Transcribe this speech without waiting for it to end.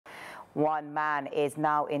One man is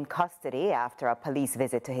now in custody after a police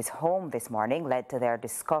visit to his home this morning led to their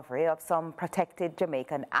discovery of some protected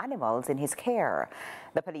Jamaican animals in his care.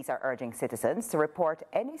 The police are urging citizens to report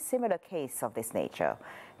any similar case of this nature.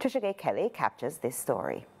 Trisha Kelly captures this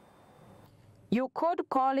story. You could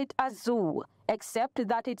call it a zoo, except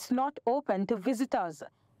that it's not open to visitors.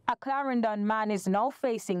 A Clarendon man is now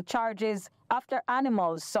facing charges after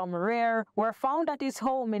animals, some rare, were found at his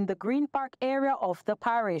home in the Green Park area of the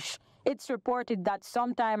parish. It's reported that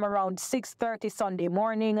sometime around 6:30 Sunday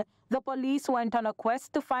morning, the police went on a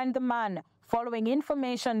quest to find the man, following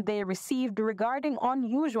information they received regarding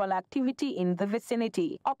unusual activity in the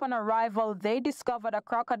vicinity. Upon arrival, they discovered a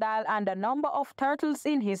crocodile and a number of turtles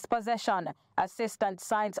in his possession. Assistant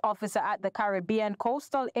Science Officer at the Caribbean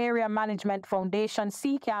Coastal Area Management Foundation,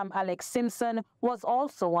 CVM Alex Simpson, was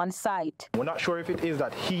also on site. We're not sure if it is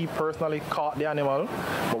that he personally caught the animal,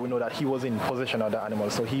 but we know that he was in possession of the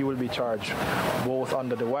animal, so he will be charged both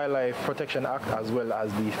under the Wildlife Protection Act as well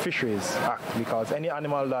as the Fisheries Act, because any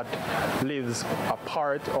animal that lives a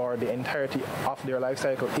part or the entirety of their life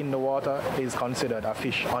cycle in the water is considered a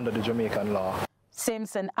fish under the Jamaican law.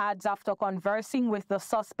 Simpson adds after conversing with the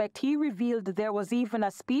suspect, he revealed there was even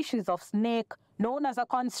a species of snake known as a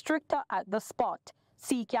constrictor at the spot.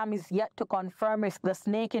 CVM is yet to confirm if the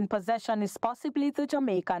snake in possession is possibly the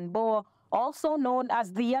Jamaican boa, also known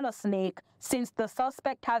as the yellow snake, since the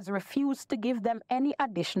suspect has refused to give them any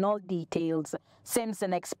additional details.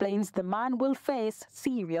 Simpson explains the man will face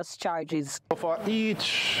serious charges. For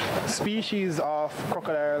each species of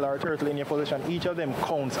crocodile or turtle in your possession, each of them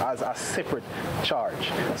counts as a separate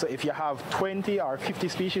charge. So if you have 20 or 50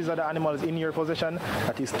 species of the animals in your possession,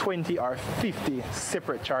 that is 20 or 50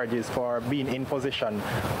 separate charges for being in possession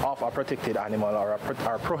of a protected animal or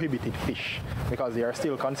a prohibited fish, because they are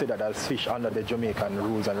still considered as fish under the Jamaican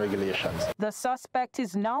rules and regulations. The suspect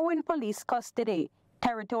is now in police custody.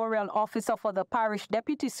 Territorial Officer for the Parish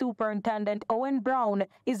Deputy Superintendent Owen Brown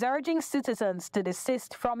is urging citizens to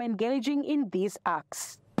desist from engaging in these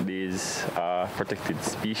acts. These protected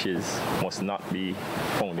species must not be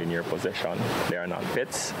found in your possession. They are not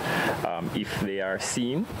pets. If they are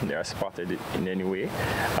seen, they are spotted in any way,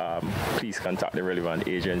 please contact the relevant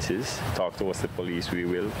agencies. Talk to us, the police.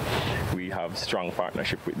 We have strong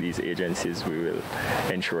partnership with these agencies. We will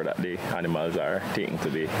ensure that the animals are taken to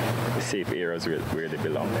the safe areas where they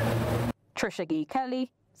belong. Trisha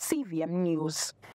Kelly, CVM News.